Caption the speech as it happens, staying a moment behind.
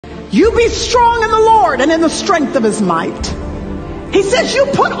You be strong in the Lord and in the strength of his might. He says you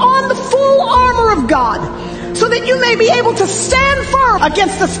put on the full armor of God so that you may be able to stand firm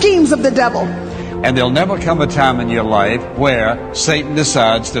against the schemes of the devil. And there'll never come a time in your life where Satan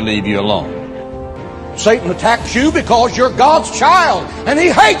decides to leave you alone. Satan attacks you because you're God's child and he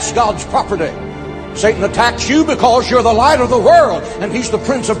hates God's property. Satan attacks you because you're the light of the world and he's the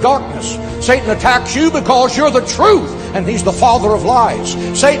prince of darkness. Satan attacks you because you're the truth and he's the father of lies.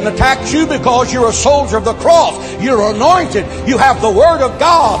 Satan attacks you because you're a soldier of the cross. You're anointed. You have the word of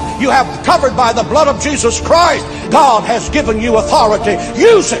God. You have covered by the blood of Jesus Christ. God has given you authority.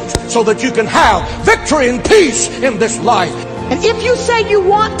 Use it so that you can have victory and peace in this life. And if you say you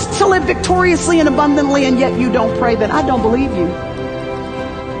want to live victoriously and abundantly and yet you don't pray, then I don't believe you.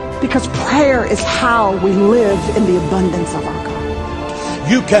 Because prayer is how we live in the abundance of our God.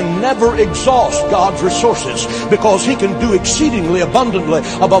 You can never exhaust God's resources because he can do exceedingly abundantly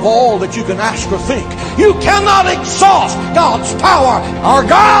above all that you can ask or think. You cannot exhaust God's power. Our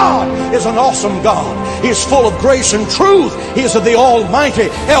God is an awesome God. He is full of grace and truth. He is the Almighty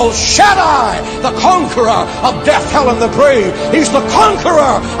El Shaddai, the conqueror of death, hell, and the grave. He's the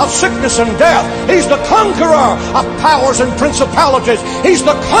conqueror of sickness and death. He's the conqueror of powers and principalities. He's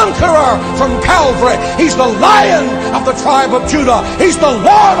the conqueror from Calvary. He's the Lion of the tribe of Judah. He's the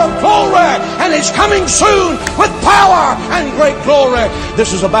Lord of glory, and he's coming soon with power and great glory.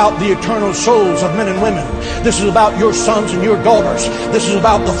 This is about the eternal souls of men and women. This is about your sons and your daughters. This is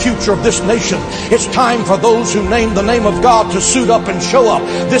about the future of this nation. It's time for those who name the name of God to suit up and show up.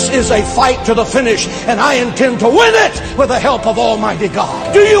 This is a fight to the finish, and I intend to win it with the help of Almighty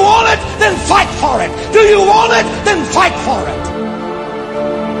God. Do you want it? Then fight for it. Do you want it? Then fight for it.